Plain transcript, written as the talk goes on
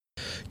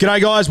G'day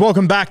guys,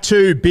 welcome back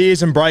to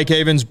Beers and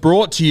Break-Evens,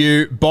 brought to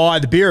you by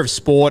the Beer of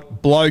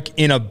Sport, Bloke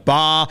in a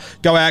Bar.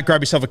 Go out,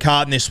 grab yourself a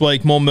carton this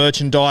week. More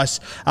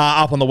merchandise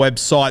up on the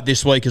website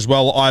this week as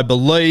well, I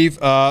believe.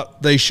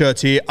 These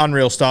shirts here,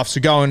 unreal stuff. So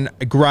go and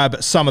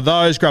grab some of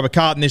those. Grab a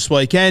carton this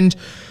weekend.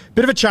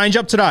 Bit of a change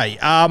up today.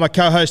 My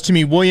co-host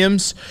Timmy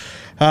Williams,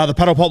 the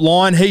Paddle Pop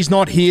line, he's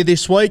not here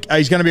this week.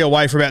 He's going to be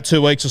away for about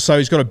 2 weeks or so.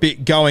 He's got a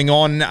bit going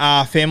on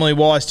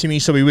family-wise, Timmy,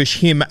 so we wish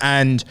him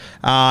and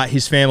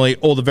his family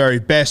all the very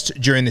best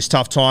during this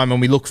tough time,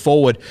 and we look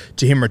forward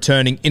to him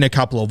returning in a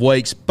couple of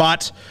weeks.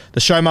 But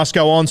the show must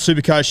go on.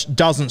 Supercoach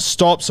doesn't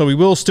stop, so we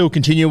will still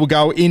continue. We'll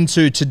go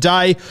into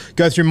today,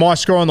 go through my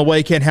score on the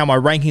weekend, how my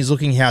ranking's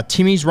looking, how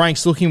Timmy's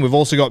rank's looking. We've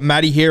also got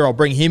Matty here. I'll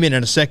bring him in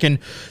a second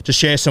to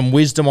share some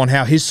wisdom on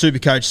how his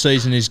Supercoach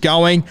season is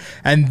going.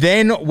 And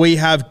then we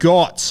have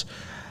got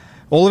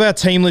all of our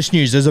team list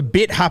news. There's a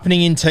bit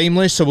happening in team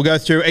list, so we'll go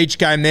through each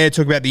game there,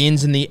 talk about the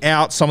ins and the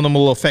outs. Some of them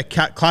will affect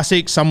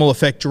classics, some will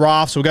affect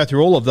drafts. We'll go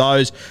through all of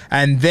those,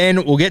 and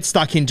then we'll get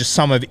stuck into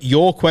some of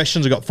your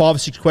questions. I've got 5 or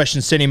 6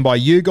 questions sent in by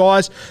you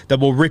guys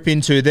that we'll rip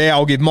into there.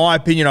 I'll give my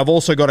opinion. I've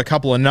also got a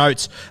couple of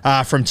notes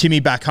from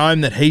Timmy back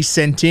home that he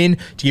sent in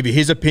to give you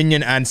his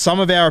opinion, and some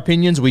of our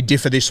opinions we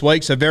differ this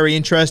week, so very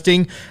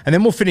interesting. And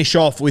then we'll finish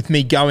off with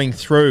me going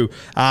through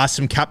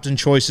some captain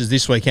choices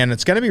this weekend.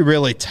 It's going to be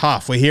really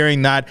tough. We're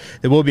hearing that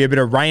there will be a bit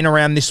of rain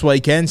around this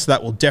weekend, so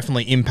that will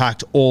definitely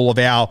impact all of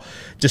our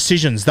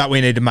decisions that we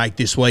need to make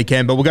this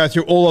weekend. But we'll go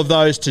through all of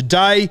those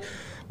today.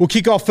 We'll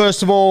kick off,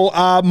 first of all,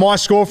 my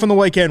score from the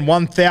weekend,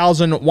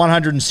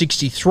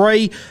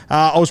 1,163.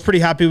 I was pretty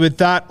happy with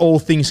that, all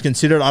things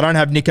considered. I don't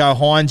have Nicho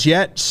Hynes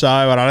yet, so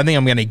I don't think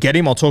I'm going to get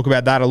him. I'll talk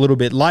about that a little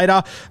bit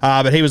later.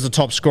 But he was the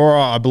top scorer,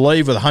 I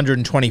believe, with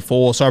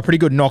 124. So a pretty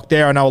good knock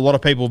there. I know a lot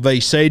of people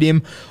VC'd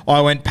him. I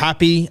went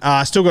Pappy.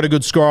 Still got a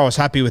good score. I was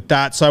happy with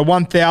that. So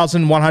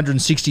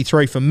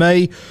 1,163 for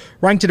me.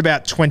 Ranked at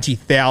about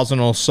 20,000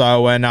 or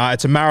so, and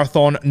it's a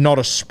marathon, not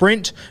a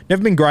sprint.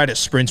 Never been great at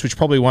sprints, which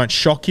probably won't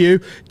shock you.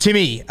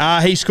 Timmy,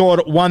 he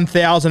scored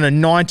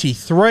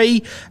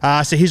 1,093,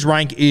 so his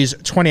rank is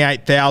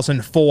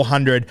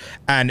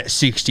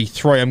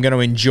 28,463. I'm going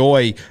to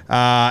enjoy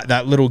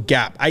that little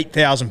gap,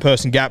 8,000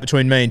 person gap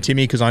between me and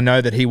Timmy, because I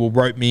know that he will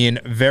rope me in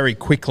very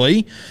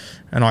quickly,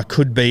 and I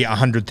could be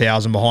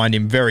 100,000 behind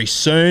him very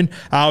soon.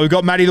 We've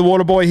got Matty the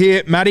Waterboy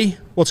here. Matty,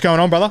 what's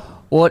going on, brother?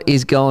 What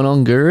is going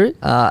on, Guru?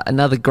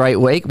 Another great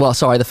week. Well,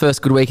 sorry, the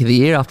first good week of the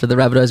year after the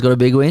Rabbitohs got a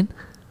big win.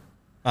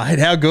 Mate,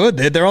 how good.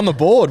 They're on the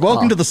board.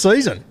 Welcome to the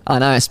season. I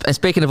know. And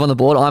speaking of on the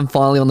board, I'm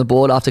finally on the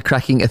board after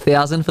cracking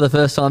 1,000 for the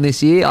first time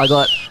this year. I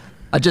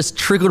just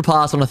trickled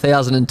past on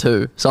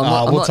 1,002. So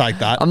we'll take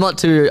that. I'm not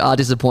too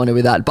disappointed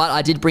with that. But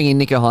I did bring in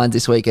Nicho Hynes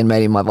this week and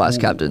made him my vice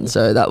captain.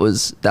 So that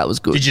was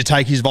good. Did you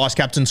take his vice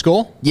captain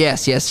score?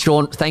 Yes.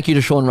 Sean, thank you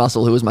to Sean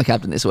Russell, who was my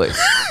captain this week.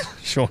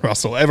 Sean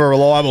Russell, ever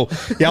reliable.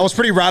 Yeah, I was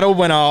pretty rattled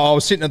when I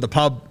was sitting at the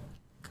pub,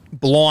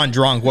 blind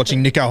drunk,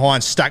 watching Nicho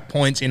Hynes stack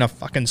points in a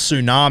fucking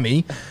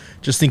tsunami.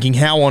 Just thinking,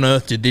 how on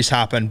earth did this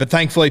happen? But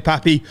thankfully,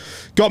 Pappy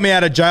got me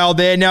out of jail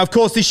there. Now, of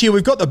course, this year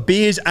we've got the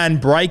Beers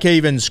and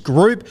Break-Evens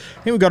group. I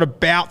think we've got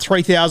about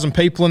 3,000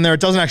 people in there.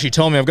 It doesn't actually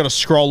tell me. I've got to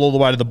scroll all the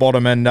way to the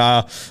bottom, and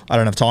I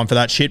don't have time for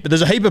that shit. But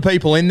there's a heap of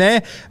people in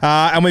there.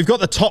 And we've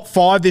got the top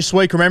 5 this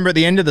week. Remember, at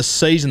the end of the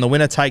season, the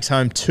winner takes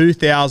home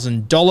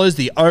 $2,000,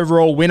 the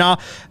overall winner.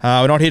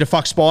 We're not here to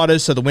fuck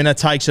spiders, so the winner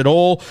takes it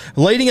all.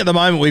 Leading at the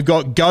moment, we've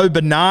got Go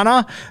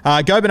Banana.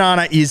 Go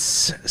Banana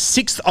is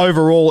 6th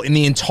overall in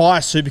the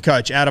entire Supercoach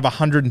out of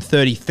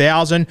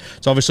 130,000.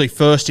 It's obviously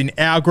first in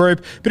our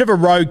group. Bit of a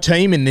rogue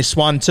team in this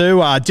one too.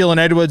 Dylan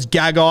Edwards,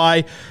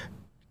 Gagai,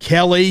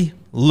 Kelly,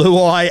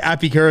 Luai,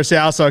 Appy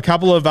Curacao. So a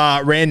couple of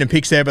random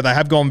picks there, but they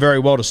have gone very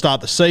well to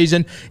start the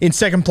season. In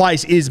second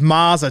place is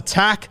Mars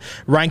Attack,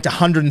 ranked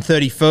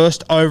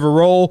 131st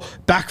overall.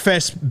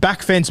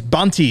 Backfence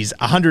Bunties,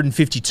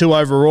 152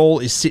 overall,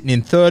 is sitting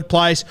in third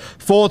place.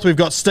 Fourth, we've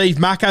got Steve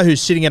Macca,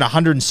 who's sitting at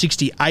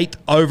 168th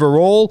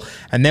overall.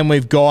 And then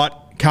we've got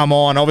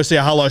obviously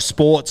a Hello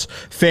Sports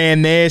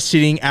fan there,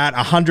 sitting at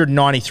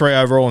 193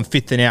 overall and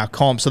 5th in our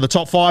comp. So the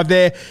top 5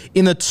 there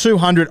in the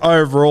 200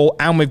 overall,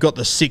 and we've got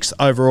the 6th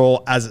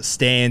overall as it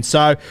stands.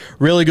 So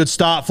really good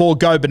start for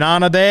Go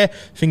Banana there.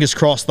 Fingers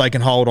crossed they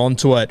can hold on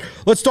to it.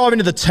 Let's dive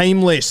into the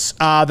team lists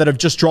that have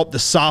just dropped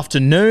this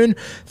afternoon.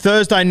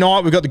 Thursday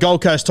night, we've got the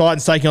Gold Coast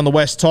Titans taking on the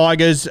West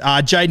Tigers.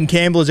 Jaden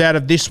Campbell is out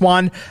of this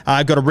one.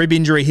 Got a rib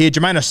injury here.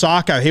 Jermaine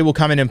Osako, he will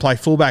come in and play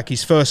fullback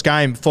his first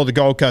game for the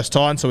Gold Coast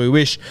Titans. So we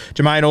wish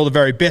Jermaine all the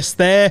very best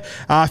there.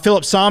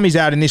 Philip Sami's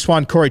out in this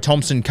one. Corey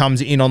Thompson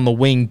comes in on the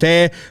wing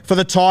there. For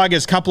the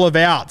Tigers, couple of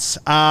outs.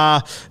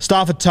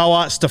 Stafford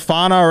Toa,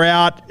 Stefano are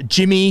out.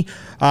 Jimmy,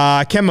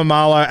 Ken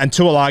Mamalo and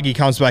Tuolagi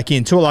comes back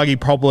in. Tuolagi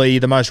probably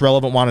the most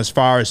relevant one as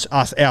far as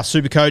our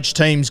Supercoach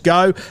teams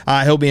go.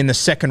 He'll be in the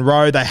second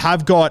row. They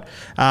have got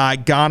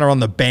Garner on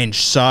the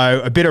bench,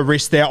 so a bit of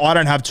risk there. I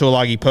don't have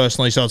Tuolagi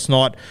personally, so it's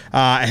not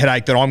a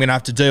headache that I'm going to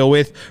have to deal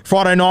with.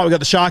 Friday night, we've got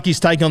the Sharkies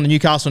taking on the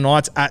Newcastle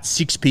Knights at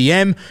 6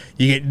 p.m.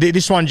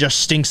 This one just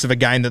stinks of a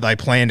game that they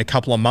planned a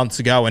couple of months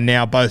ago, and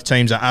now both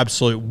teams are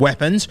absolute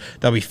weapons.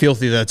 They'll be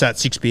filthy that it's at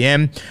 6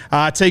 p.m.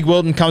 Teague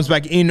Wilton comes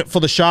back in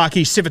for the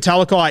Sharkies. Sifa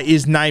Talakai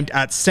is named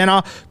at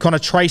centre. Connor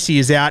Tracy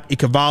is out.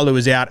 Ikavalu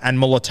is out, and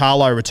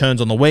Mulatalo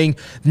returns on the wing.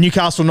 The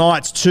Newcastle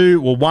Knights,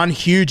 one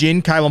huge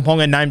in. Kalen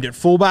Ponga named at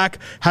fullback.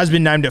 Has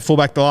been named at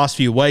fullback the last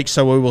few weeks,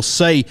 so we will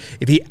see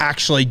if he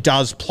actually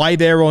does play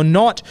there or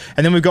not.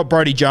 And then we've got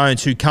Brodie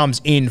Jones, who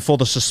comes in for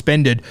the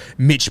suspended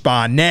Mitch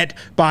Barnett.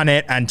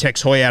 Barnett and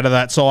Tex Hoy out of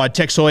that side.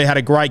 Tex Hoy had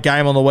a great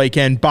game on the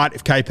weekend, but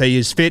if KP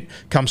is fit,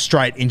 comes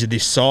straight into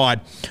this side.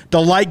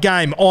 The late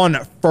game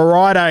on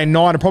Friday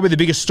night, and probably the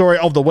biggest story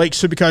of the week,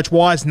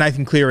 Supercoach-wise,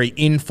 Nathan Cleary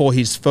in for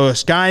his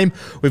first game.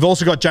 We've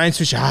also got James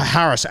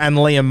Fisher-Harris and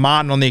Liam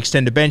Martin on the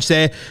extended bench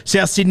there.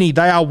 South Sydney,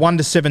 they are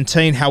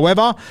 1-17.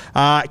 However,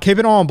 keep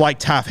an eye on Blake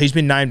Taaffe. He's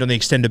been named on the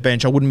extended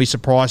bench. I wouldn't be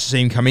surprised to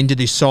see him come into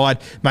this side,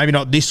 maybe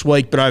not this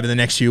week, but over the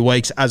next few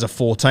weeks as a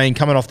 14.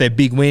 Coming off their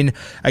big win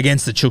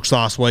against the Chooks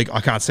last week, I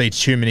can't see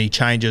too many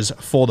changes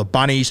for the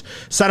Bunnies.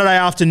 Saturday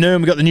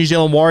afternoon, we've got the New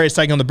Zealand Warriors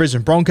taking on the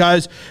Brisbane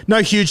Broncos.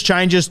 No huge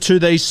changes to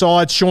these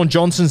sides. Shaun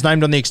Johnson's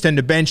named on the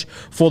extended bench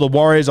for the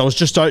Warriors. I was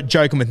just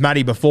joking with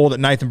Matty before that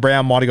Nathan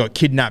Brown might have got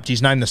kidnapped.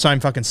 He's named the same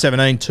fucking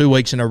 17 2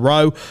 weeks in a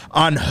row.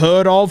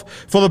 Unheard of.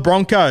 For the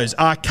Broncos,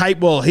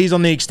 Capewell, he's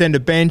on the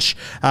extended bench.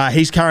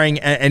 He's carrying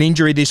an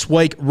injury this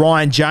week.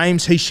 Ryan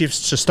James, he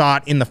shifts to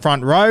start in the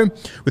front row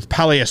with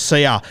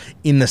Paliasia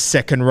in the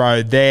second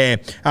row there.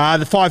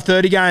 The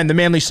 5:30 game, the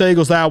Manly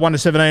Seagulls, they are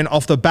 1-17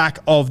 off the back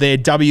of their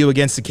W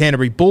against the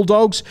Canterbury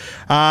Bulldogs.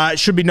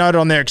 Should be noted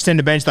on their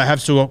extended bench, they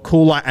have still got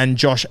Kula and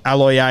Josh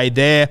Aloiai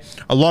there.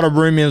 A lot of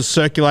rumours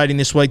circulating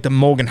this week that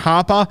Morgan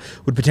Harper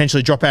would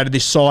potentially drop out of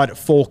this side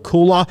for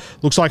Kula.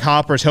 Looks like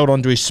Harper has held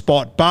on to his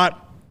spot, but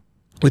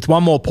with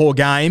one more poor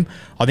game,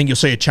 I think you'll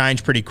see a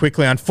change pretty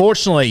quickly.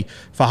 Unfortunately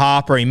for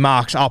Harper, he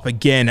marks up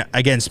again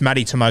against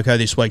Matty Tomoko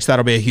this week, so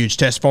that'll be a huge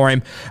test for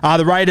him.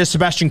 The Raiders,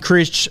 Sebastian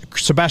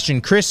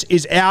Chris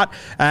is out,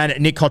 and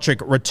Nick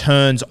Kotrick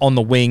returns on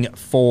the wing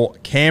for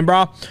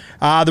Canberra.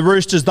 The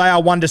Roosters, they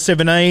are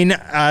 1-17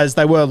 as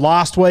they were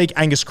last week.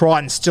 Angus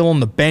Crichton still on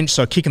the bench,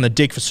 so kicking the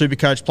dick for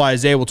Supercoach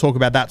players there. We'll talk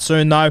about that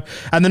soon, though.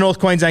 And the North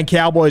Queensland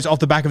Cowboys, off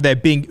the back of their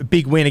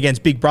big win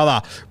against Big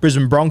Brother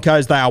Brisbane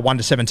Broncos, they are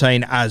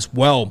 1-17 as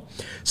well.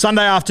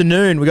 Sunday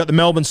afternoon, we got the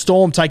Melbourne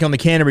Storm taking on the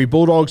Canterbury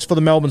Bulldogs. For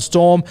the Melbourne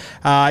Storm,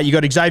 you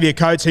got Xavier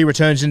Coates. He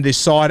returns into this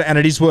side, and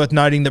it is worth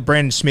noting that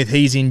Brandon Smith,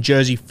 he's in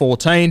jersey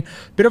 14.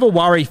 Bit of a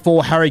worry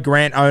for Harry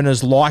Grant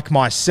owners like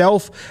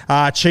myself.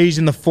 Cheese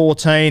in the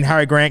 14.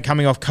 Harry Grant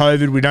coming off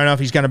COVID. We don't know if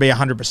he's going to be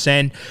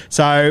 100%.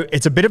 So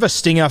it's a bit of a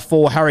stinger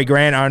for Harry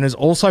Grant owners,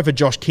 also for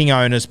Josh King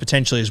owners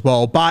potentially as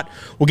well. But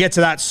we'll get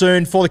to that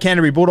soon. For the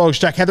Canterbury Bulldogs,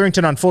 Jack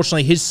Hetherington,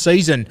 unfortunately, his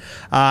season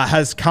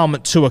has come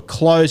to a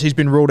close. He's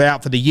been ruled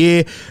out for the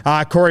year.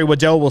 Corey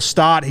Waddell will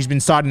start. He's been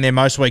starting there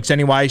most weeks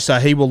anyway, so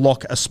he will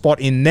lock a spot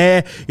in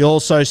there. You'll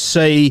also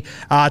see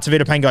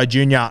Tavita Pangai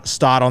Jr.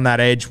 start on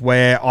that edge,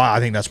 where I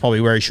think that's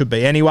probably where he should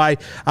be anyway.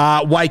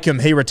 Wakeham,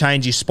 he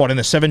retains his spot in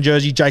the 7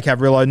 jersey. Jake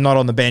Avrillo not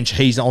on the bench.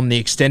 He's on the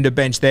extended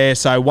bench there.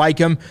 So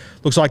Wakeham,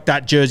 looks like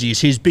that jersey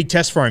is his. Big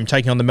test for him,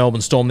 taking on the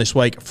Melbourne Storm this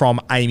week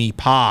from Amy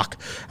Park.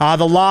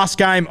 The last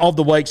game of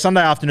the week,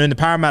 Sunday afternoon, the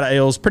Parramatta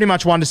Eels, pretty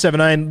much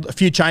 1-17. A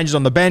few changes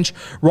on the bench.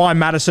 Ryan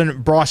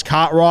Madison, Bryce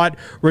Cartwright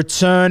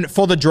return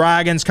for the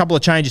Dragons. Couple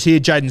of changes here.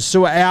 Jaden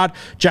Sewer out.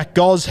 Jack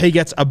Goz, he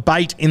gets a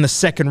bait in the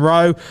second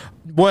row.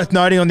 Worth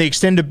noting on the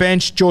extended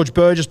bench, George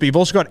Burgess, but you've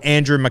also got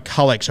Andrew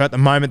McCulloch. So at the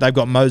moment, they've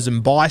got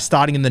Mozambique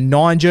starting in the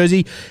 9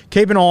 jersey.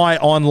 Keep an eye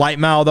on late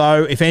mail,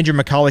 though. If Andrew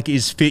McCulloch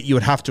is fit, you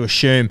would have to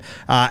assume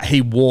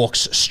he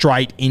walks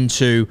straight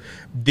into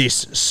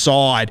this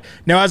side.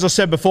 Now, as I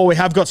said before, we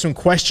have got some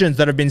questions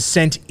that have been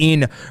sent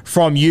in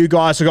from you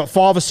guys. I've got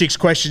 5 or 6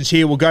 questions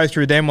here. We'll go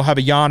through them. We'll have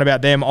a yarn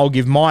about them. I'll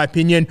give my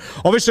opinion.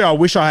 Obviously, I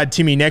wish I had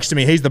Timmy next to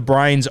me. He's the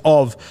brains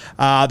of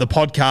the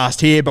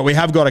podcast here, but we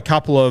have got a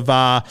couple of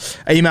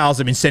emails that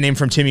have been sent in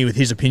from Timmy with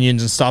his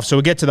opinions and stuff, so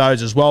we'll get to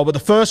those as well. But the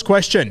first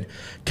question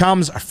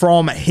comes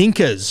from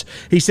Hinkers.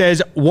 He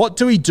says, what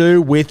do we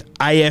do with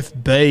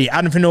AFB?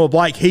 Adam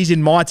Fanua-Blake, he's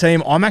in my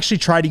team. I'm actually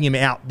trading him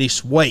out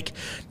this week.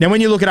 Now,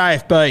 when you look at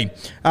AFB, it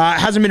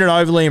hasn't been an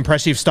overly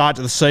impressive start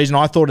to the season.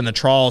 I thought in the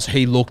trials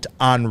he looked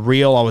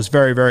unreal. I was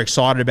very, very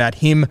excited about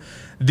him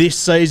this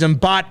season,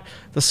 but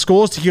the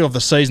scores to kick off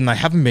the season, they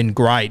haven't been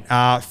great.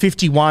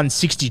 51,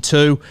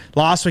 62.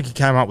 Last week he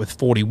came up with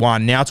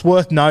 41. Now, it's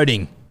worth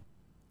noting,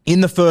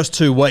 in the first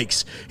 2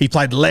 weeks, he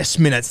played less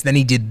minutes than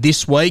he did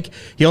this week.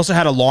 He also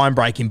had a line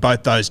break in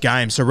both those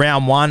games. So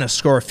round 1, a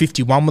score of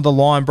 51 with a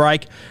line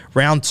break.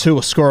 Round 2,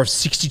 a score of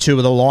 62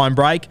 with a line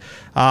break.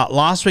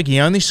 Last week, he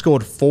only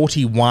scored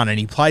 41 and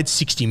he played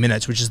 60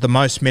 minutes, which is the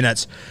most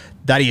minutes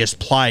that he has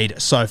played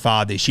so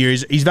far this year.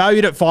 He's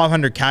valued at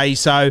 500k,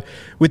 so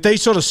with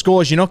these sort of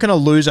scores, you're not going to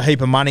lose a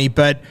heap of money,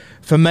 but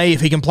for me, if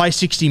he can play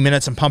 60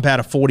 minutes and pump out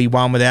a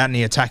 41 without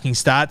any attacking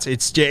stats,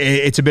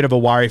 it's a bit of a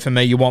worry for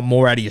me. You want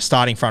more out of your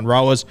starting front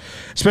rowers,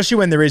 especially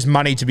when there is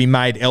money to be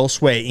made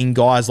elsewhere in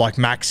guys like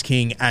Max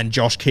King and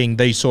Josh King,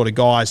 these sort of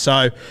guys.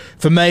 So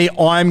for me,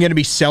 I'm going to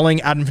be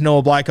selling Adam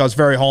Fanua-Blake. I was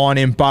very high on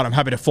him, but I'm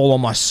happy to fall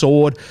on my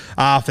sword.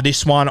 For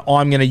this one,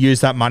 I'm going to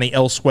use that money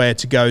elsewhere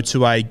to go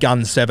to a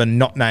gun 7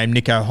 not named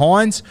Nicho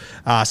Hynes.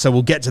 So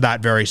we'll get to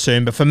that very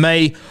soon. But for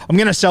me, I'm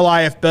going to sell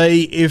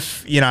AFB.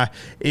 If,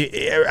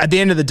 at the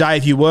end of the day,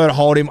 if you were to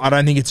hold him, I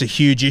don't think it's a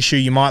huge issue.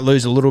 You might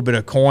lose a little bit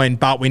of coin,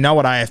 but we know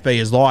what AFB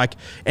is like.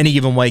 Any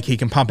given week, he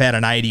can pump out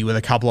an 80 with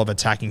a couple of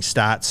attacking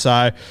stats.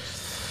 So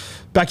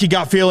back your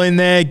gut feel in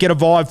there, get a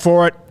vibe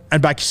for it,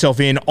 and back yourself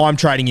in. I'm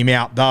trading him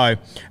out, though.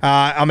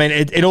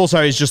 It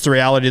also is just the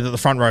reality that the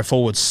front row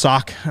forwards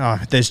suck.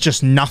 There's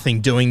just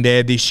nothing doing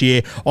there this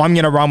year. I'm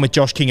going to run with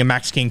Josh King and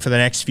Max King for the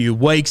next few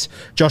weeks.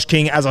 Josh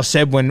King, as I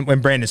said, when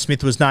Brandon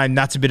Smith was named,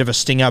 that's a bit of a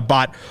stinger,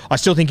 but I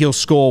still think he'll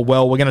score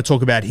well. We're going to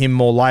talk about him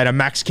more later.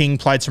 Max King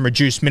played some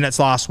reduced minutes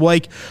last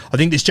week. I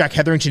think this Jack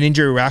Hetherington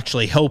injury will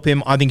actually help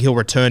him. I think he'll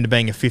return to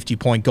being a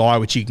 50-point guy,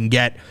 which you can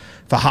get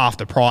for half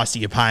the price that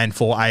you're paying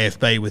for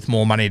AFB with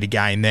more money to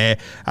gain there.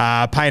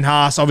 Payne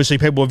Haas, obviously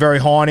people were very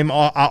high on him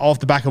off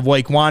the back of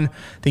week 1. I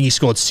think he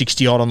scored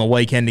 60-odd on the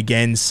weekend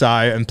again. So,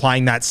 and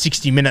playing that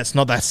 60 minutes,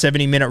 not that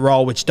 70-minute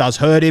role, which does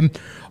hurt him.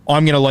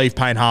 I'm going to leave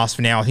Payne Haas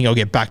for now. I think I'll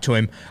get back to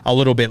him a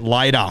little bit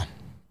later.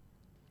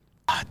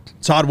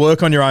 It's hard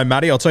work on your own,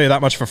 Matty. I'll tell you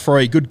that much for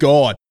free. Good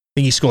God. I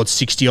think he scored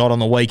 60-odd on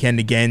the weekend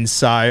again.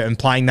 So, and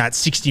playing that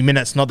 60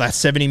 minutes, not that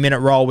 70-minute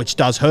role, which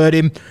does hurt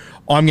him.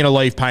 I'm going to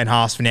leave Payne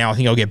Haas for now. I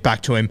think I'll get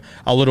back to him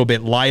a little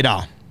bit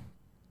later.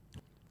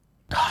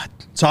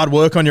 It's hard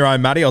work on your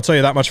own, Matty. I'll tell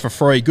you that much for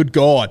free. Good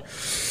God.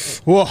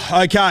 Whoa,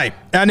 okay,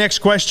 our next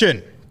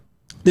question.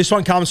 This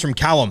one comes from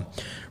Callum.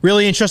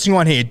 Really interesting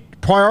one here.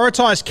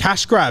 Prioritise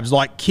cash grabs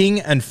like King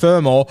and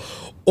Fermor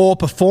or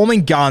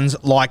performing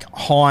guns like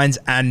Hynes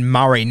and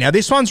Murray. Now,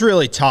 this one's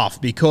really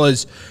tough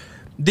because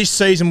this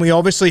season, we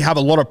obviously have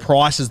a lot of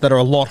prices that are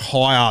a lot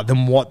higher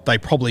than what they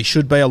probably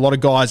should be. A lot of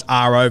guys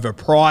are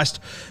overpriced,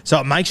 so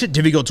it makes it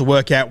difficult to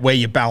work out where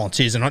your balance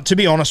is. And to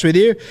be honest with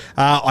you,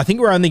 I think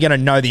we're only going to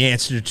know the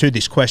answer to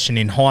this question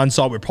in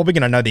hindsight. We're probably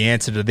going to know the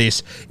answer to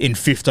this in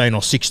 15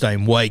 or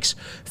 16 weeks.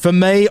 For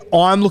me,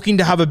 I'm looking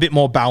to have a bit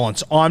more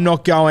balance. I'm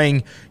not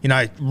going,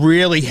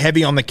 really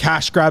heavy on the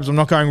cash grabs. I'm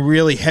not going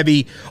really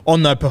heavy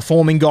on the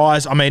performing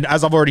guys. I mean,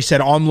 as I've already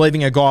said, I'm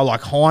leaving a guy like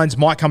Hynes.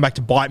 Might come back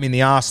to bite me in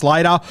the ass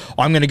later.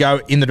 I'm going to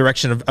go in the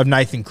direction of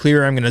Nathan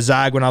Cleary. I'm going to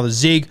zag when others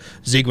zig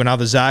when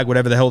others zag,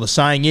 whatever the hell the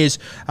saying is.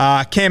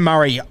 Cam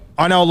Murray,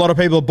 I know a lot of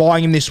people are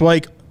buying him this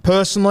week.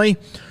 Personally,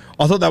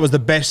 I thought that was the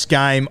best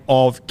game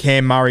of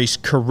Cam Murray's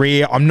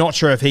career. I'm not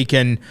sure if he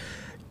can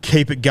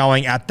keep it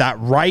going at that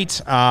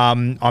rate.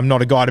 I'm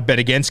not a guy to bet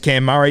against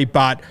Cam Murray,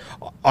 but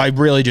I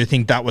really do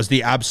think that was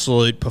the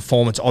absolute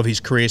performance of his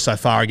career so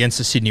far against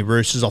the Sydney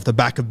Roosters off the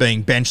back of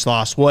being benched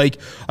last week.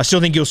 I still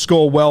think he'll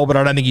score well, but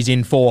I don't think he's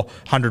in for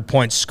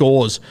 100-point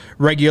scores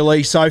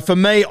regularly. So for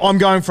me, I'm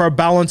going for a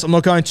balance. I'm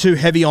not going too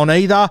heavy on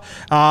either.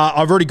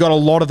 I've already got a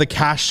lot of the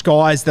cash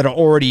guys that are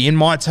already in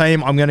my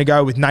team. I'm going to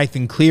go with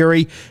Nathan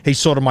Cleary. He's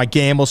sort of my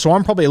gamble, so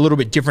I'm probably a little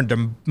bit different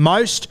to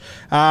most.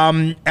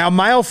 Our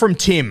mail from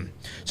Tim.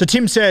 So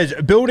Tim says,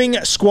 building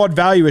squad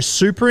value is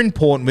super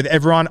important with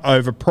everyone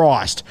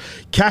overpriced.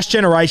 Cash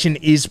generation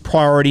is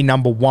priority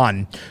number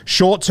 1.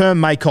 Short term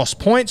may cost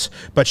points,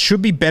 but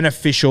should be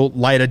beneficial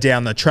later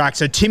down the track.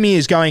 So Timmy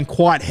is going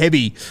quite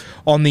heavy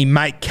on the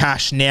make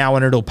cash now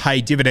and it'll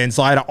pay dividends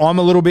later. I'm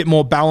a little bit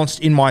more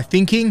balanced in my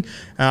thinking.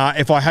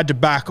 If I had to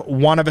back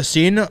one of us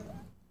in,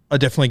 I'll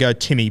definitely go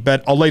Timmy,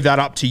 but I'll leave that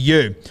up to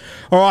you.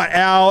 All right,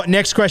 our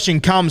next question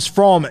comes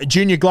from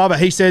Junior Glover.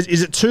 He says,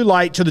 is it too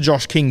late to the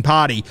Josh King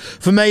party?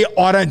 For me,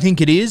 I don't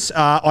think it is.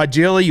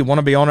 Ideally, you want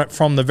to be on it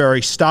from the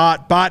very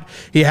start, but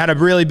he had a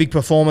really big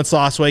performance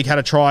last week, had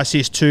a try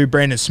assist to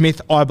Brandon Smith,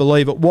 I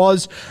believe it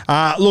was.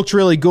 Looked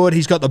really good.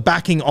 He's got the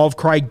backing of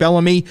Craig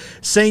Bellamy.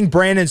 Seeing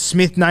Brandon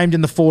Smith named in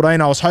the 14,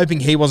 I was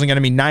hoping he wasn't going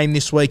to be named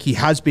this week. He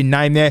has been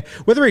named there.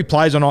 Whether he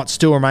plays or not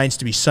still remains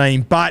to be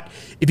seen, but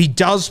if he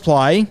does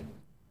play,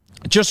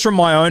 just from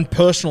my own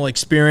personal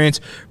experience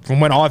from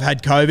when I've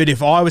had COVID,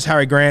 if I was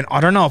Harry Grant, I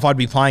don't know if I'd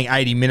be playing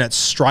 80 minutes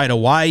straight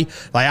away.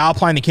 They are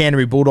playing the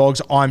Canterbury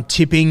Bulldogs. I'm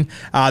tipping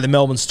the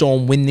Melbourne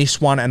Storm win this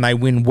one and they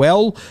win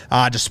well,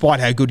 despite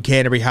how good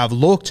Canterbury have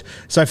looked.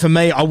 So for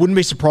me, I wouldn't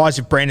be surprised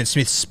if Brandon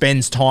Smith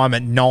spends time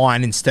at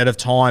 9 instead of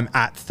time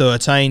at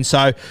 13.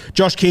 So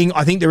Josh King,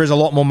 I think there is a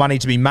lot more money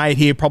to be made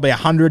here, probably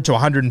 100 to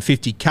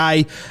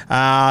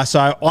 150K.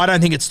 So I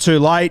don't think it's too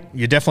late.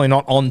 You're definitely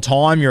not on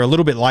time. You're a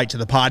little bit late to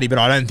the party, but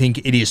I don't think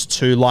it is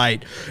too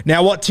late.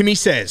 Now, what Timmy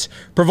says,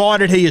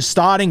 provided he is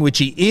starting, which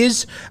he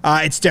is,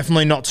 it's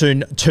definitely not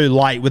too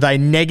late. With a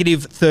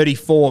negative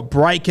 34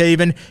 break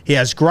even, he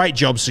has great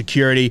job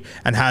security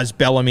and has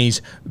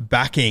Bellamy's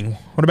backing.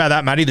 What about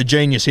that, Matty? The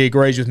genius, he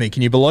agrees with me.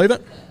 Can you believe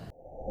it?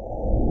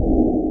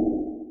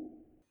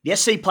 The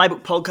SC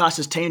Playbook podcast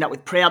has teamed up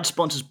with proud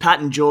sponsors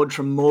Pat and George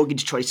from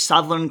Mortgage Choice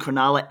Sutherland,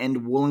 Cronulla and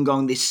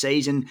Wollongong this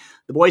season.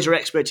 The boys are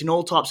experts in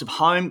all types of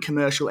home,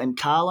 commercial and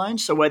car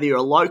loans. So whether you're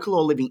a local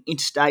or living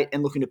interstate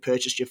and looking to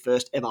purchase your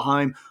first ever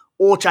home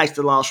or chase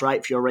the lowest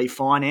rate for your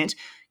refinance,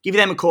 give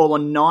them a call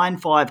on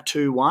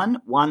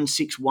 9521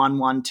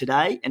 1611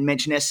 today and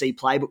mention SC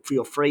Playbook for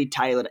your free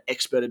tailored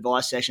expert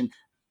advice session.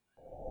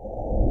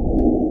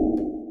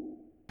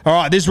 All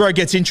right, this is where it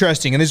gets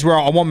interesting, and this is where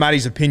I want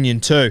Matty's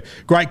opinion too.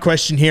 Great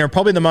question here, and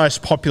probably the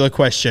most popular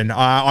question.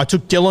 I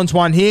took Dylan's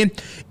one here.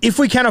 If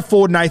we can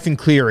afford Nathan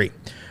Cleary,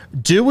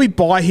 do we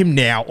buy him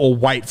now or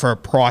wait for a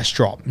price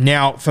drop?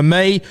 Now, for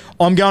me,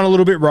 I'm going a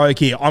little bit rogue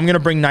here. I'm going to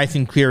bring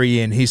Nathan Cleary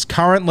in. He's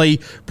currently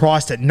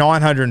priced at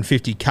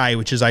 $950K,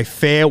 which is a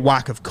fair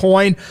whack of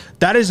coin.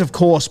 That is, of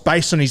course,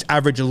 based on his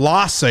average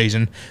last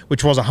season,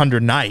 which was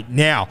 108.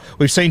 Now,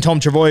 we've seen Tom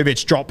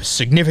Trbojevic drop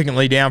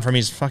significantly down from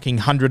his fucking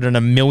 100 and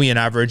a million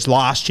average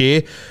last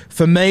year.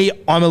 For me,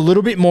 I'm a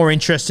little bit more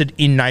interested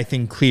in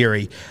Nathan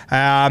Cleary.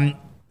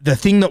 The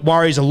thing that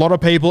worries a lot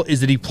of people is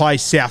that he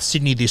plays South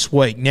Sydney this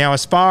week. Now,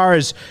 as far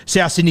as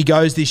South Sydney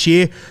goes this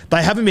year,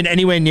 they haven't been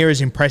anywhere near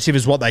as impressive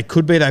as what they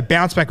could be. They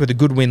bounced back with a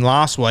good win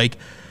last week.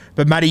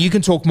 But, Matty, you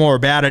can talk more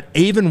about it.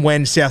 Even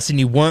when South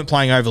Sydney weren't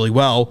playing overly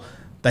well,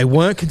 they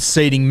weren't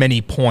conceding many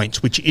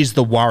points, which is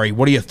the worry.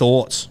 What are your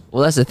thoughts?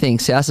 Well, that's the thing.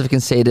 South have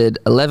conceded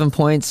 11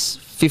 points,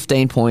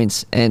 15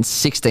 points, and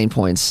 16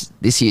 points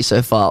this year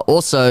so far.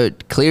 Also,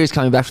 Cleary's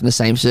coming back from the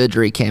same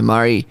surgery Cam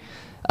Murray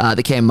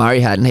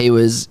had, and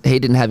he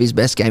didn't have his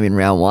best game in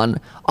round one.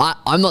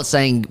 I'm not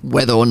saying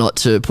whether or not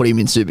to put him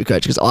in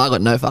Supercoach because I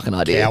got no fucking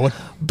idea. Yeah, make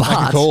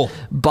a call.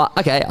 But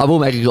okay, I will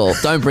make a call.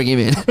 Don't bring him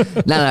in.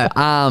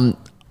 No.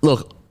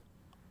 Look,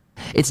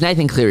 it's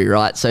Nathan Cleary,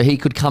 right? So he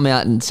could come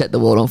out and set the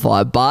world on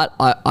fire, but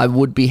I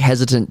would be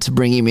hesitant to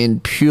bring him in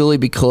purely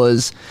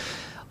because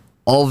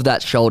of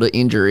that shoulder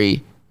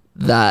injury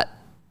that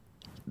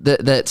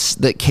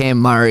Cam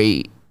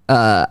Murray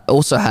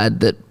also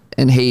had.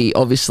 And he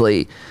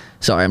obviously.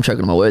 Sorry, I'm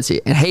choking on my words here.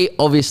 And he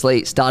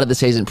obviously started the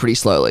season pretty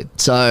slowly.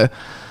 So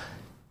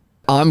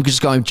I'm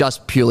just going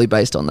purely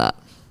based on that.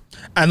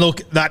 And look,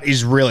 that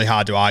is really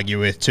hard to argue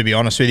with, to be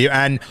honest with you.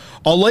 And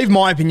I'll leave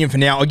my opinion for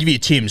now. I'll give you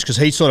Tim's because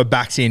he sort of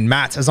backs in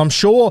Matt's, as I'm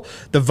sure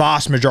the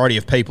vast majority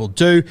of people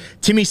do.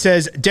 Timmy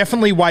says,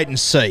 definitely wait and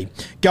see.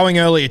 Going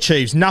early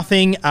achieves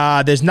nothing.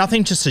 There's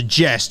nothing to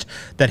suggest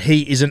that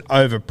he isn't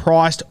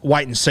overpriced.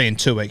 Wait and see in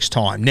 2 weeks'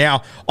 time.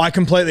 Now, I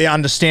completely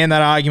understand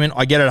that argument.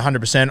 I get it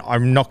 100%.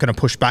 I'm not going to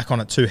push back on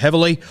it too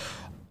heavily.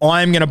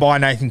 I'm going to buy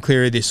Nathan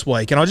Cleary this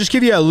week. And I'll just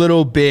give you a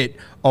little bit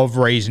of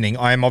reasoning.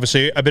 I am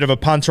obviously a bit of a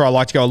punter. I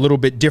like to go a little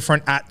bit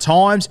different at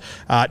times.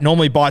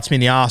 Normally bites me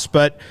in the arse,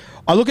 but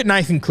I look at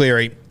Nathan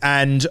Cleary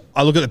and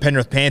I look at the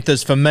Penrith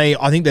Panthers. For me,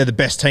 I think they're the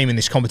best team in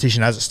this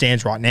competition as it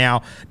stands right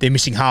now. They're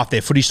missing half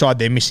their footy side.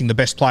 They're missing the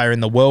best player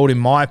in the world, in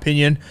my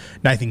opinion,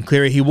 Nathan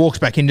Cleary. He walks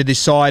back into this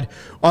side.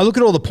 I look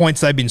at all the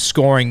points they've been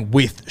scoring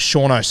with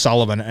Sean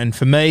O'Sullivan, and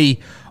for me,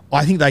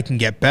 I think they can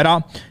get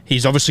better.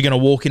 He's obviously going to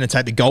walk in and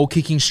take the goal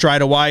kicking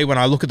straight away. When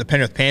I look at the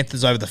Penrith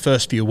Panthers over the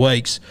first few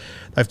weeks,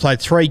 they've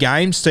played 3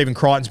 games. Stephen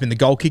Crichton's been the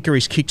goal kicker.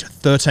 He's kicked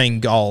 13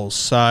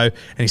 goals. And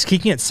he's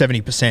kicking at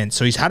 70%.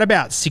 So he's had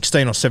about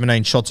 16 or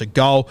 17 shots at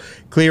goal.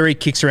 Cleary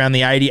kicks around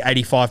the 80,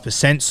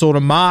 85% sort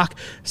of mark.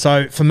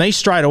 So for me,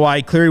 straight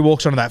away, Cleary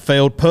walks onto that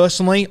field.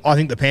 Personally, I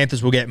think the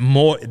Panthers will get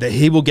more, that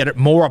he will get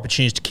more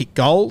opportunities to kick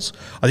goals.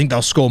 I think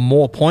they'll score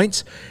more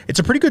points. It's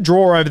a pretty good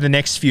draw over the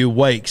next few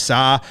weeks.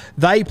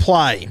 They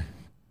play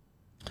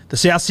the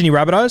South Sydney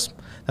Rabbitohs,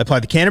 they play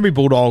the Canterbury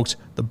Bulldogs,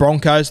 the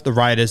Broncos, the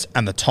Raiders,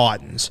 and the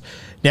Titans.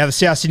 Now, the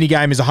South Sydney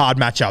game is a hard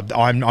matchup.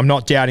 I'm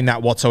not doubting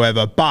that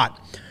whatsoever, but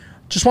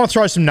just want to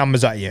throw some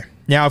numbers at you.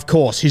 Now, of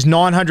course, his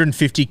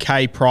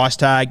 $950K price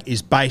tag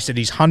is based at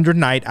his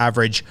 108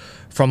 average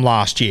from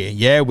last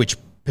year, which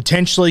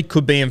potentially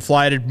could be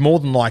inflated, more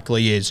than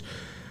likely is.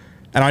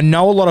 And I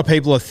know a lot of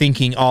people are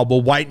thinking,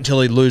 we'll wait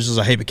until he loses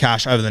a heap of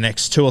cash over the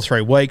next 2 or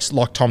 3 weeks,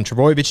 like Tom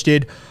Trbojevic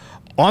did.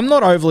 I'm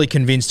not overly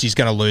convinced he's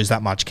going to lose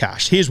that much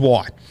cash. Here's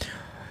why.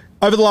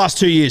 Over the last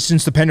 2 years,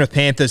 since the Penrith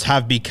Panthers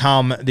have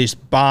become this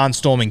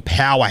barnstorming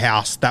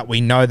powerhouse that we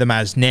know them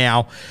as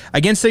now,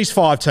 against these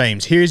 5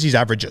 teams, here's his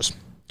averages.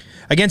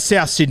 Against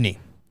South Sydney,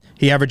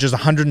 he averages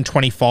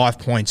 125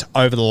 points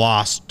over the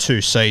last 2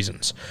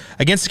 seasons.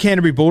 Against the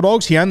Canterbury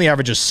Bulldogs, he only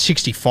averages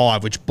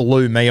 65, which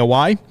blew me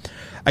away.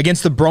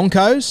 Against the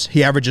Broncos,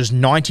 he averages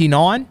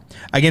 99.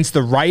 Against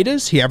the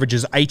Raiders, he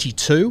averages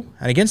 82.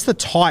 And against the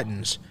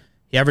Titans,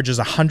 he averages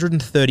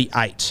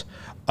 138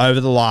 over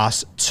the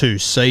last 2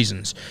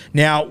 seasons.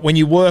 Now, when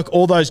you work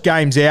all those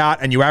games out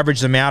and you average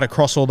them out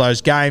across all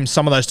those games,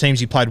 some of those teams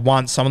he played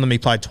once, some of them he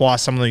played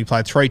twice, some of them he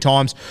played 3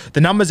 times,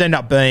 the numbers end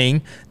up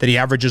being that he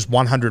averages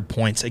 100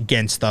 points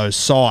against those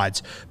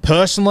sides.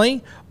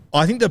 Personally,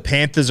 I think the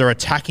Panthers are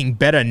attacking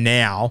better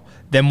now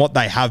than what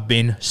they have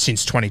been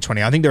since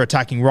 2020. I think they're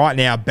attacking right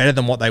now better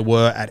than what they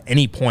were at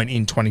any point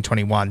in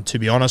 2021, to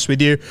be honest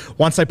with you.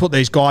 Once they put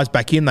these guys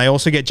back in, they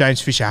also get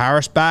James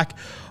Fisher-Harris back.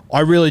 I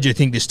really do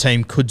think this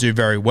team could do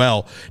very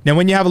well. Now,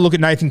 when you have a look at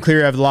Nathan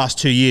Cleary over the last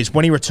 2 years,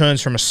 when he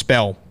returns from a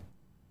spell,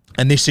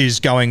 and this is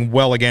going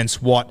well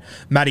against what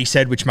Matty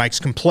said, which makes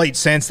complete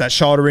sense, that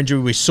shoulder injury,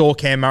 we saw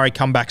Cam Murray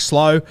come back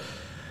slow.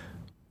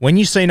 When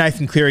you see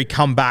Nathan Cleary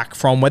come back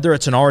from, whether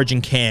it's an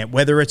Origin camp,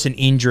 whether it's an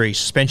injury,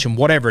 suspension,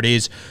 whatever it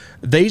is,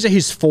 these are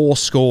his 4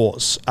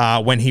 scores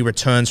when he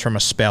returns from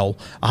a spell.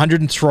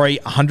 103,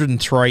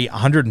 103,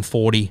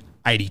 140,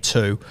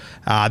 82.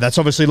 That's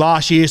obviously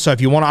last year, so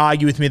if you want to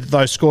argue with me that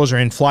those scores are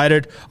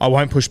inflated, I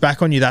won't push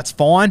back on you, that's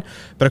fine.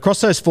 But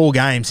across those 4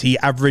 games, he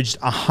averaged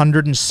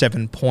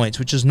 107 points,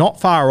 which is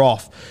not far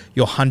off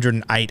your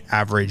 108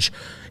 average.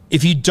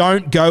 If you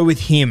don't go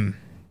with him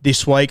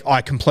this week,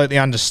 I completely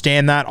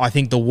understand that. I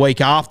think the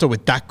week after,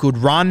 with that good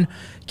run,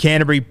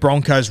 Canterbury,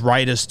 Broncos,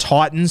 Raiders,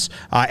 Titans,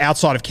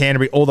 outside of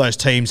Canterbury, all those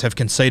teams have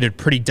conceded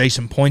pretty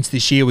decent points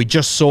this year. We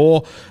just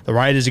saw the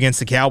Raiders against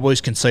the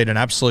Cowboys concede an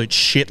absolute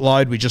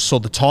shitload. We just saw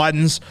the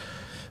Titans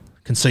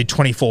concede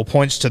 24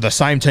 points to the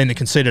same team that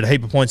conceded a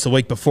heap of points the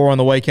week before on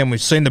the weekend. We've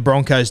seen the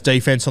Broncos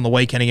defense on the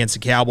weekend against the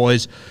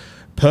Cowboys.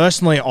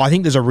 Personally, I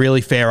think there's a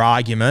really fair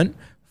argument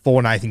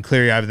for Nathan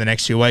Cleary over the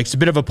next few weeks. It's a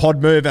bit of a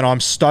pod move, and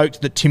I'm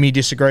stoked that Timmy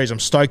disagrees. I'm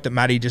stoked that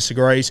Matty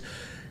disagrees,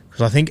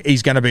 because I think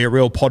he's going to be a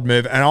real pod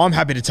move, and I'm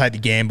happy to take the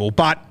gamble.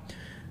 But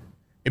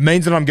it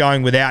means that I'm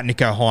going without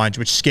Nicho Hynes,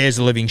 which scares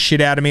the living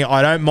shit out of me.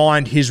 I don't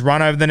mind his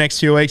run over the next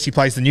few weeks. He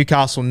plays the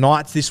Newcastle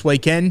Knights this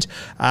weekend,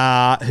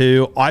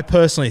 who I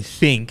personally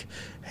think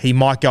he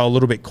might go a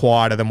little bit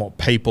quieter than what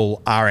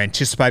people are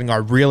anticipating. I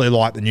really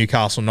like the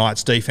Newcastle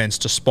Knights defense,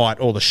 despite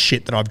all the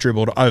shit that I've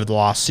dribbled over the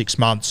last 6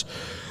 months.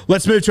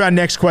 Let's move to our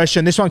next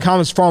question. This one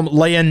comes from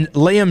Liam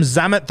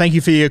Zammit. Thank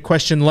you for your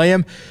question,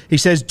 Liam. He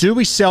says, do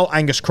we sell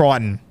Angus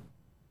Crichton?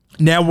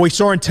 Now, we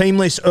saw in Team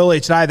List earlier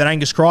today that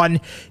Angus Crichton,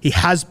 he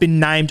has been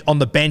named on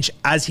the bench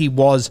as he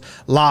was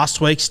last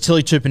week.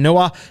 Tilly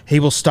Tupanua, he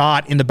will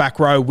start in the back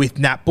row with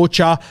Nat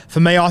Butcher. For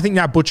me, I think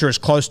Nat Butcher is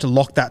close to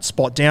lock that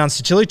spot down.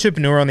 Tilly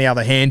Tupanua, on the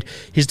other hand,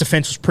 his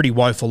defence was pretty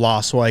woeful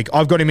last week.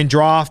 I've got him in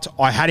draft.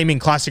 I had him in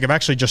Classic. I've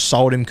actually just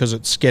sold him because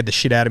it scared the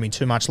shit out of me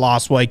too much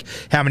last week,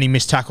 how many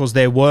missed tackles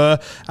there were.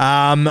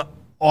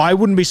 I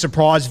wouldn't be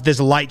surprised if there's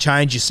a late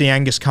change, you see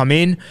Angus come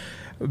in.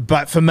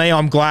 But for me,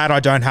 I'm glad I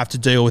don't have to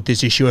deal with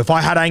this issue. If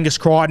I had Angus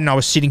Crichton, I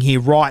was sitting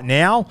here right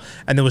now,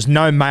 and there was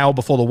no mail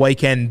before the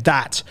weekend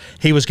that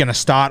he was going to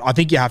start, I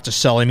think you have to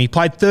sell him. He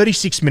played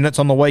 36 minutes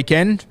on the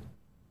weekend.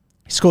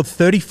 He scored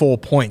 34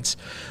 points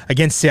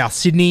against South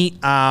Sydney,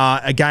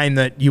 a game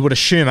that you would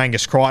assume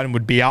Angus Crichton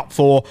would be up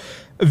for.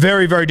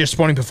 Very, very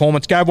disappointing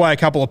performance. Gave away a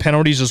couple of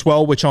penalties as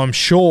well, which I'm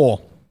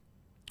sure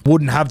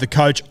wouldn't have the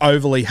coach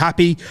overly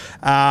happy.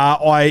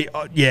 I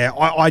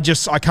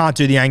can't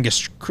do the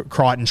Angus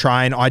Crichton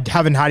train. I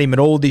haven't had him at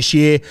all this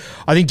year.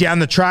 I think down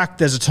the track,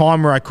 there's a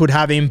time where I could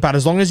have him, but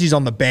as long as he's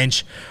on the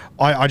bench,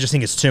 I just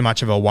think it's too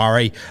much of a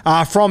worry.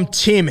 From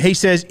Tim, he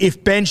says,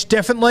 if bench,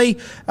 definitely.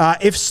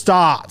 If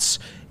starts,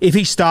 if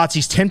he starts,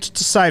 he's tempted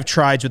to save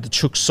trades with the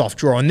Chook soft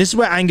draw. And this is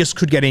where Angus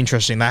could get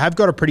interesting. They have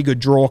got a pretty good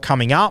draw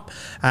coming up,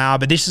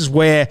 but this is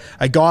where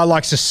a guy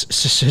like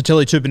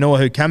Tilly Tupanua,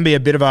 who can be a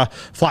bit of a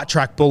flat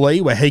track bully,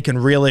 where he can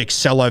really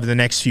excel over the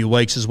next few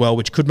weeks as well,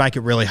 which could make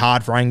it really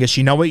hard for Angus.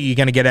 You know what you're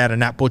going to get out of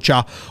Nat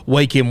Butcher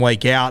week in,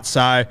 week out.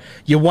 So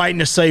you're waiting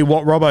to see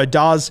what Robbo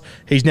does.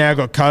 He's now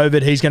got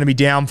COVID. He's going to be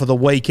down for the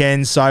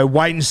weekend. So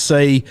wait and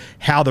see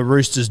how the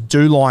Roosters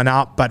do line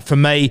up. But for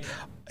me,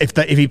 if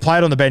he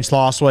played on the bench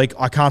last week,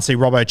 I can't see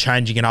Robbo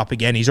changing it up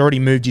again. He's already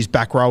moved his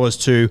back rowers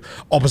to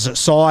opposite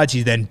sides.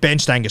 He then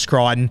benched Angus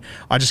Crichton.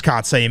 I just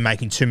can't see him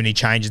making too many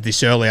changes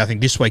this early. I think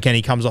this weekend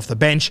he comes off the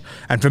bench.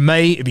 And for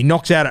me, if he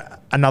knocks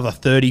out another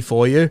 30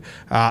 for you,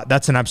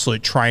 that's an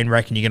absolute train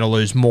wreck, and you're going to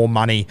lose more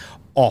money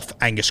off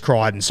Angus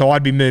Crichton. So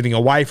I'd be moving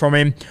away from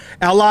him.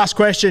 Our last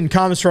question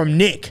comes from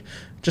Nick.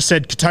 Just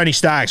said, Tony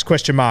Staggs, ?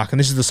 And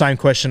this is the same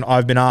question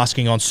I've been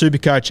asking on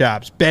Supercoach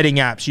apps, betting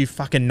apps, you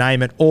fucking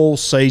name it, all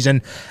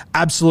season.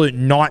 Absolute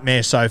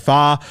nightmare so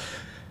far.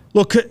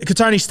 Look,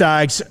 Tony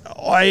Staggs,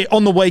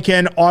 on the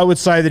weekend, I would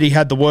say that he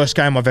had the worst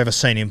game I've ever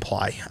seen him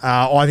play.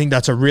 I think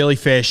that's a really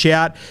fair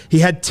shout. He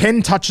had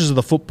 10 touches of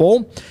the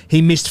football.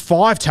 He missed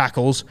 5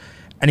 tackles,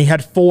 and he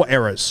had 4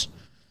 errors.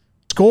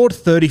 Scored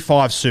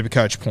 35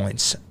 Supercoach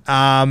points.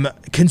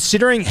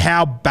 Considering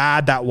how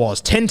bad that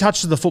was, 10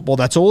 touches of the football,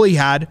 that's all he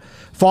had.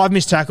 5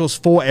 missed tackles,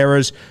 4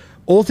 errors.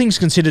 All things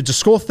considered, to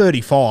score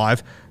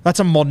 35, that's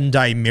a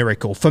modern-day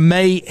miracle. For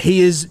me,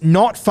 he is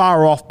not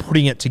far off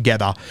putting it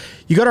together.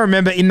 You got to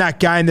remember, in that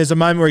game, there's a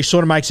moment where he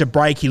sort of makes a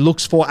break. He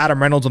looks for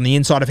Adam Reynolds on the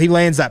inside. If he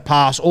lands that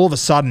pass, all of a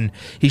sudden,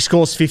 he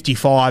scores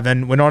 55,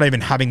 and we're not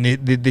even having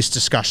this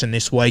discussion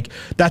this week.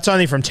 That's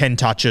only from 10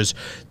 touches.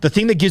 The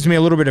thing that gives me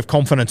a little bit of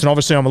confidence, and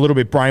obviously I'm a little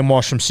bit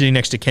brainwashed from sitting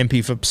next to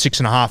Kempy for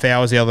 6.5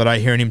 hours the other day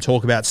hearing him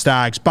talk about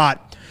Staggs,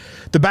 but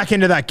the back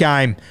end of that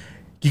game,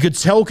 you could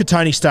tell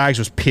Tony Staggs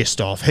was pissed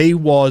off. He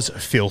was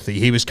filthy.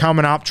 He was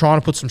coming up,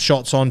 trying to put some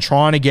shots on,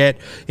 trying to get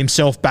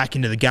himself back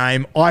into the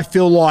game. I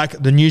feel like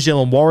the New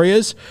Zealand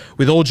Warriors,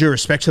 with all due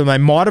respect to them, they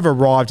might have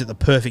arrived at the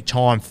perfect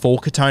time for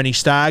Tony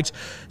Staggs.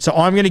 So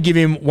I'm going to give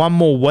him one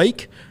more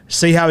week,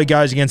 see how he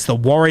goes against the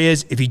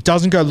Warriors. If he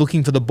doesn't go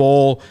looking for the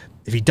ball,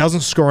 if he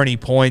doesn't score any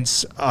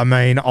points, I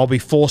mean, I'll be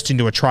forced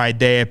into a trade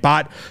there.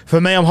 But for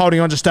me, I'm holding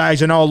on to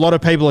Staggs. I know a lot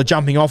of people are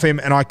jumping off him,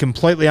 and I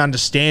completely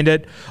understand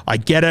it. I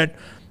get it.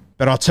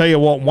 But I'll tell you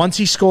what, once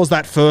he scores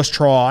that first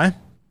try,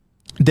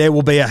 there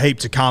will be a heap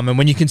to come. And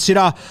when you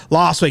consider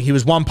last week, he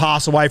was one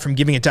pass away from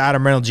giving it to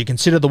Adam Reynolds. You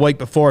consider the week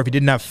before, if he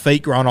didn't have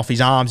feet growing off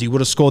his arms, he would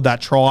have scored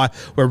that try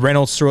where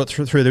Reynolds threw it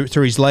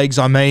through his legs.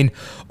 I mean,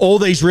 all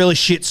these really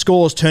shit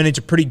scores turn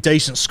into pretty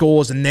decent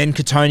scores, and then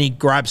Kotoni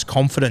grabs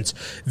confidence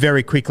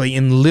very quickly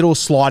in little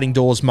sliding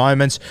doors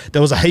moments.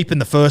 There was a heap in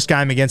the first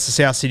game against the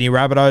South Sydney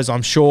Rabbitohs.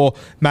 I'm sure,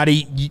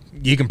 Matty,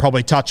 you can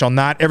probably touch on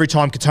that. Every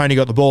time Kotoni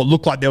got the ball, it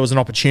looked like there was an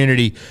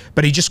opportunity,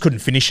 but he just couldn't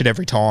finish it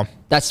every time.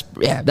 That's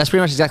pretty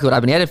much exactly what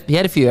happened. He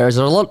had a few errors.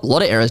 There were a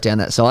lot of errors down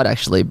that side,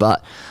 actually.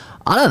 But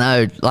I don't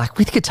know, like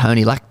with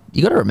Kotoni, like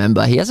you got to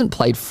remember, he hasn't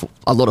played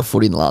a lot of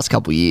footy in the last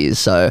couple of years.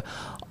 So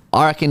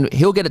I reckon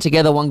he'll get it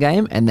together one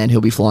game and then he'll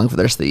be flying for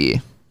the rest of the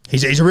year.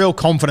 He's a real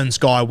confidence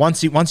guy.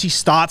 Once he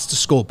starts to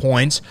score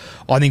points,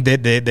 I think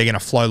they're going to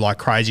flow like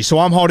crazy. So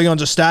I'm holding on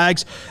to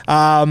Staggs.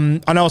 I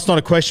know it's not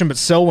a question, but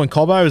Selwyn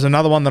Cobbo is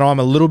another one that I'm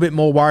a little bit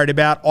more worried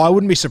about. I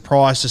wouldn't be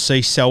surprised to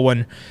see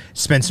Selwyn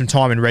spend some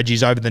time in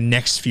Reggie's over the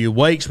next few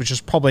weeks, which is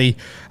probably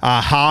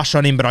harsh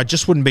on him, but I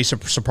just wouldn't be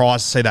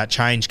surprised to see that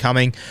change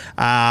coming.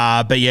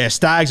 But yeah,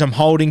 Staggs I'm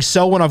holding.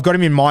 Selwyn, I've got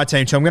him in my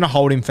team, so I'm going to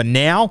hold him for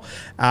now.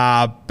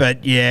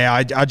 But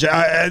yeah,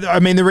 I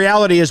mean, the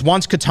reality is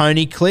once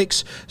Kotoni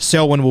clicks,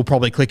 Selwyn will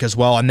probably click as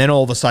well, and then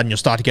all of a sudden you'll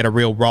start to get a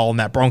real roll in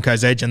that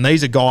Broncos edge, and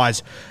these are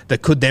guys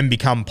that could then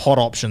become pot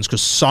options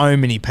because so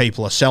many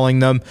people are selling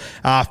them.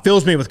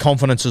 Fills me with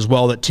confidence as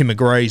well that Tim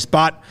agrees,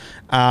 but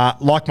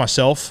like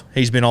myself,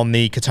 he's been on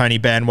the Kotoni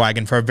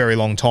bandwagon for a very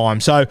long time.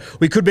 So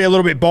we could be a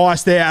little bit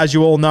biased there. As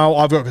you all know,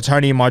 I've got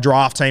Kotoni in my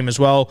draft team as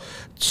well.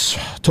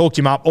 Talked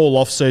him up all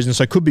off season,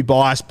 so could be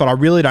biased, but I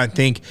really don't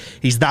think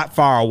he's that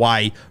far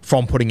away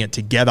from putting it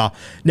together.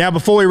 Now,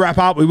 before we wrap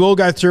up, we will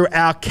go through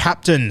our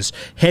captains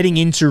heading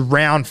into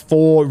round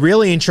 4.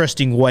 Really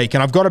interesting week,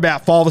 and I've got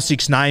about 5 or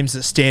 6 names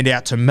that stand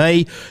out to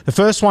me. The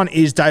first one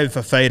is David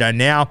Fifita.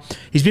 Now,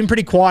 he's been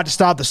pretty quiet to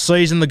start the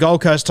season. The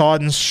Gold Coast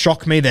Titans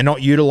shock me. They're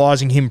not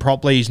utilising him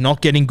properly. He's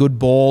not getting good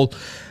ball.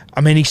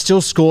 I mean, he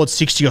still scored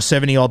 60 or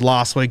 70 odd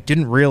last week.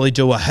 Didn't really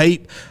do a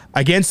heap.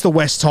 Against the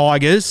West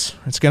Tigers,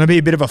 it's going to be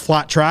a bit of a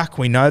flat track.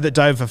 We know that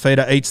David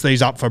Fifita eats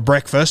these up for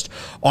breakfast.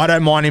 I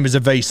don't mind him as a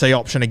VC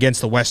option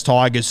against the West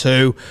Tigers,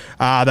 who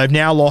they've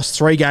now lost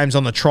 3 games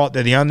on the trot.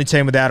 They're the only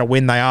team without a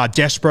win. They are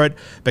desperate.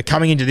 But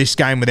coming into this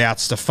game without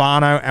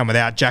Stefano and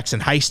without Jackson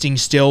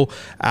Hastings still,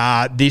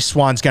 this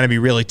one's going to be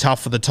really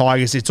tough for the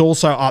Tigers. It's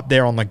also up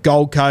there on the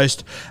Gold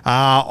Coast.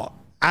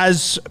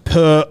 As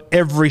per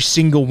every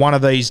single one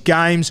of these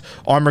games,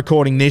 I'm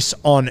recording this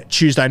on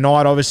Tuesday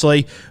night,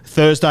 obviously.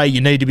 Thursday,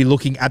 you need to be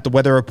looking at the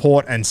weather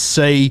report and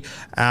see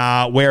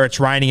where it's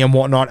raining and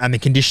whatnot and the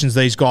conditions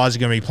these guys are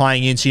going to be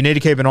playing in. So you need to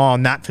keep an eye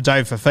on that for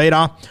David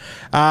Fifita.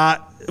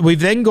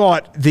 We've then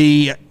got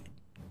the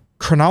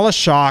Cronulla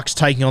Sharks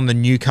taking on the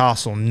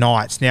Newcastle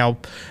Knights. Now,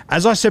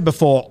 as I said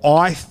before,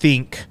 I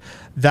think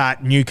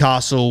that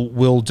Newcastle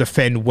will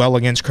defend well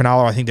against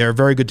Cronulla. I think they're a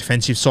very good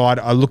defensive side.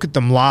 I look at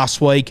them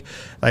last week.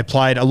 They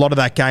played a lot of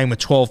that game with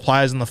 12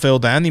 players on the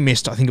field. They only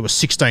missed, I think it was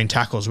 16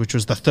 tackles, which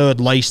was the third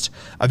least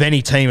of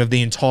any team of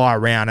the entire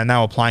round, and they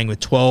were playing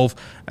with 12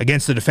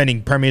 against the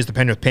defending premiers, the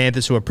Penrith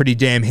Panthers, who are pretty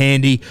damn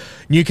handy.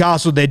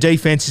 Newcastle, their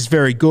defense is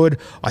very good.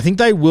 I think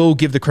they will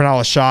give the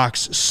Cronulla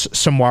Sharks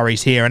some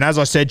worries here. And as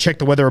I said, check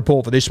the weather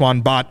report for this one,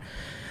 but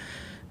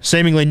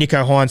seemingly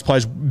Nicho Hynes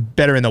plays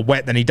better in the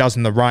wet than he does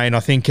in the rain. I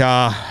think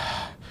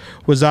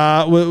was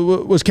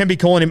Kempy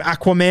calling him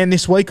Aquaman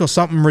this week or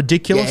something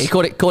ridiculous? Yeah, he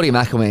called him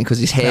Aquaman because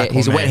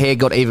his wet hair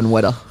got even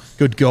wetter.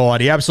 Good God,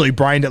 he absolutely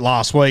brained it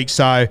last week.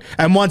 So,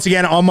 and once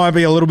again, I might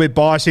be a little bit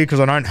biased here because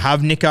I don't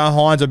have Nicho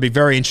Hynes. I'd be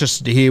very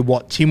interested to hear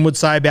what Tim would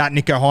say about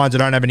Nicho Hynes. I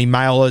don't have any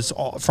mailers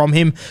from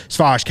him as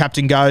far as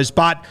captain goes,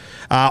 but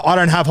I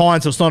don't have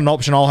Hynes, so it's not an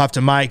option I'll have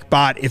to make.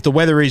 But if the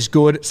weather is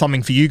good,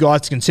 something for you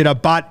guys to consider.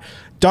 But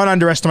don't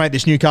underestimate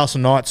this Newcastle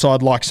Knights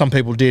side like some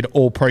people did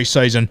all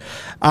pre-season.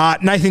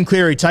 Nathan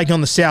Cleary taking on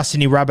the South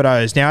Sydney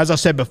Rabbitohs. Now, as I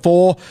said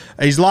before,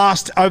 over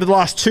the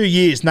last 2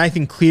 years,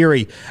 Nathan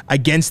Cleary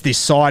against this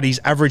side, he's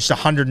averaged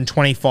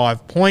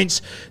 125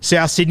 points.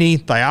 South Sydney,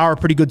 they are a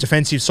pretty good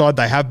defensive side.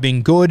 They have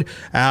been good.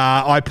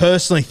 I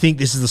personally think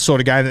this is the sort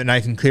of game that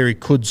Nathan Cleary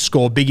could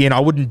score big in. I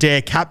wouldn't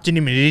dare captain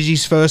him. It is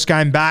his first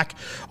game back.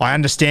 I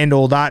understand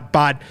all that,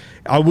 but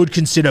I would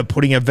consider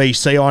putting a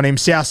VC on him.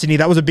 South Sydney,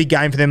 that was a big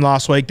game for them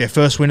last week. Their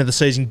first win of the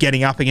season,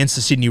 getting up against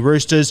the Sydney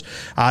Roosters.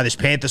 This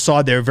Panther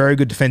side, they're a very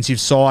good defensive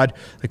side.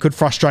 They could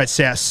frustrate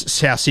South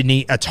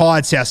Sydney, a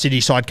tired South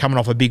Sydney side coming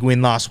off a big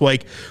win last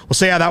week. We'll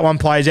see how that one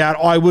plays out.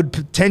 I would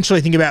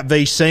potentially think about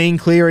VCing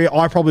Cleary.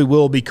 I probably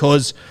will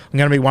because I'm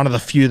going to be one of the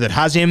few that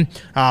has him,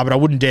 but I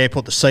wouldn't dare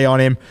put the C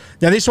on him.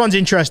 Now, this one's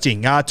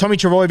interesting. Tommy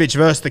Trbojevic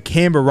versus the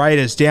Canberra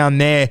Raiders down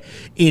there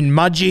in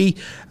Mudgee.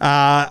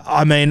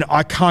 I mean,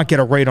 I can't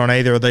get a read on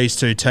either of these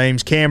two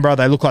teams. Canberra,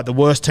 they look like the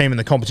worst team in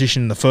the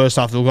competition in the first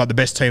half. They look like the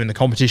best team in the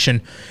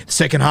competition the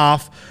second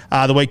half.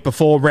 The week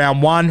before,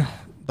 round 1,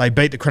 they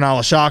beat the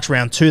Cronulla Sharks.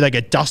 Round 2, they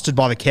get dusted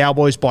by the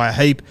Cowboys by a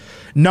heap.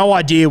 No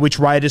idea which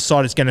Raiders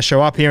side is going to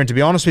show up here, and to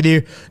be honest with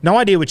you, no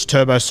idea which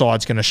Turbo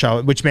side's going to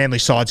show, which Manly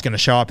side's going to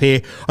show up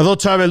here. I thought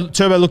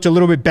Turbo looked a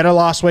little bit better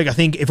last week. I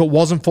think if it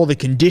wasn't for the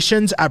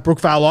conditions at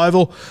Brookvale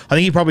Oval, I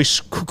think he probably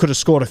could have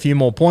scored a few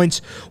more points.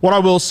 What I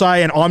will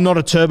say, and I'm not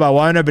a Turbo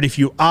owner, but if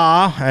you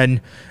are, and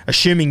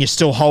assuming you're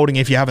still holding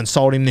if you haven't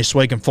sold him this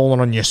week and fallen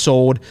on your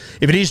sword,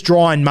 if it is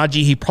dry and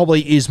mudgy, he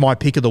probably is my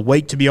pick of the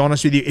week, to be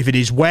honest with you. If it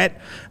is wet,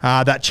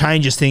 that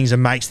changes things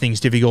and makes things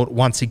difficult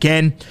once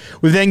again.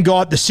 We've then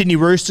got the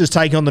Sydney Roosters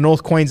taking on the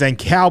North Queensland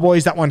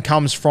Cowboys. That one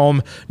comes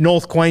from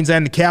North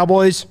Queensland. The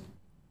Cowboys,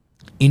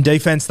 in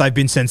defence, they've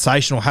been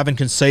sensational, haven't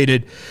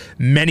conceded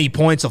many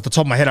points. Off the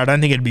top of my head, I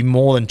don't think it'd be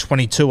more than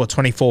 22 or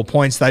 24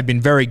 points. They've been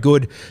very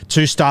good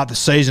to start the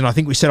season. I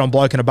think we said on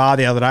Bloke in a Bar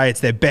the other day, it's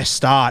their best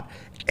start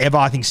ever,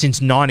 I think,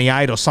 since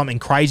 98 or something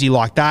crazy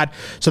like that.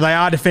 So they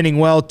are defending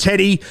well.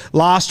 Teddy,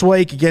 last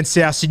week against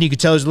South Sydney, you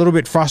could tell he was a little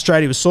bit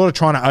frustrated. He was sort of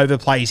trying to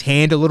overplay his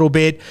hand a little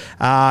bit.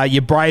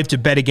 You're brave to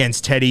bet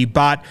against Teddy,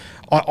 but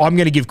I'm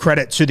going to give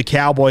credit to the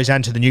Cowboys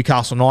and to the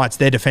Newcastle Knights.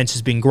 Their defence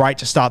has been great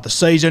to start the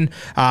season.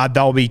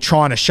 They'll be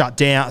trying to shut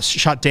down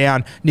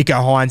Nicho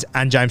Hynes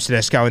and James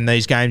Tedesco in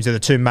these games. They're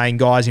the two main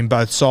guys in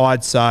both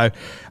sides, so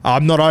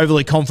I'm not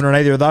overly confident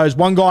in either of those.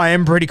 One guy I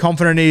am pretty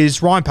confident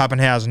is Ryan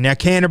Pappenhausen. Now,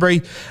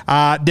 Canterbury,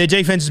 their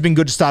defence has been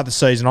good to start the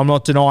season. I'm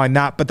not denying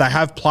that, but they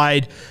have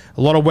played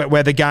a lot of wet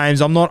weather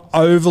games. I'm not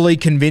overly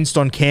convinced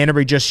on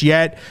Canterbury just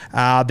yet.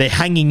 They're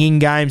hanging in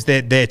games.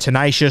 They're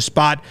tenacious.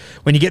 But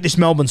when you get this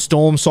Melbourne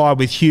Storm side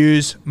with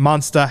Hughes,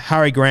 Munster,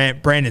 Harry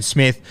Grant, Brandon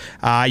Smith,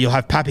 you'll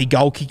have Pappy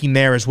goal kicking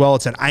there as well.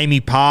 It's at Amy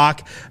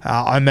Park.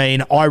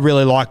 I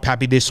really like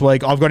Pappy this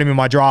week. I've got him in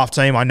my draft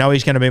team. I know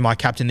he's going to be my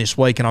captain this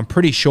week, and I'm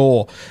pretty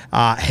sure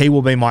he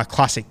will be my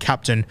classic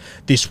captain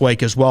this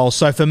week as well.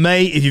 So for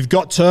me, if you've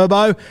got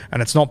Turbo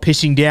and it's not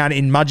pissing down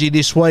in Mudgee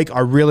this week, I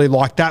really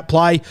like that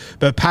play.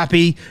 But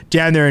Pappy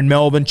down there in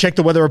Melbourne, check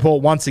the weather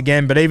report once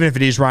again, but even if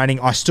it is raining,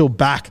 I still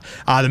back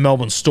the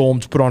Melbourne Storm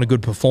to put on a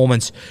good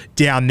performance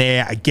down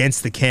there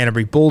against the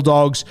Canterbury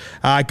Bulldogs.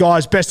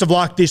 Guys, best of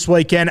luck this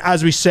weekend.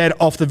 As we said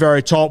off the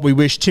very top, we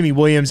wish Timmy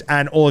Williams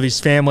and all of his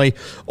family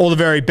all the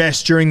very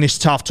best during this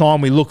tough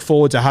time. We look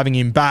forward to having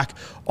him back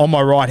on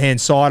my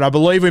right-hand side. I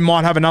believe we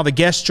might have another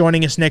guest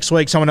joining us next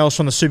week, someone else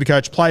from the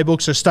Supercoach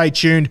Playbook, so stay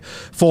tuned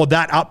for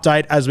that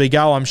update as we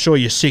go. I'm sure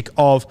you're sick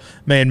of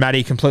me and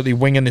Maddie completely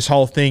winging this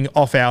whole thing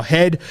off our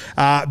head.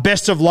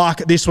 Best of luck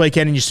this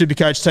weekend in your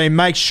Supercoach team.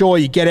 Make sure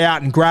you get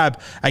out and grab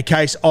a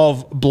case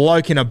of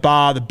Bloke in a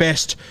Bar, the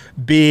best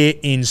beer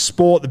in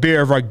sport, the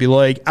beer of rugby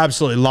league.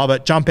 Absolutely love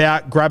it. Jump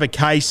out, grab a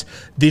case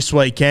this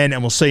weekend,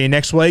 and we'll see you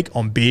next week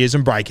on Beers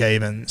and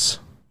Break-Evens.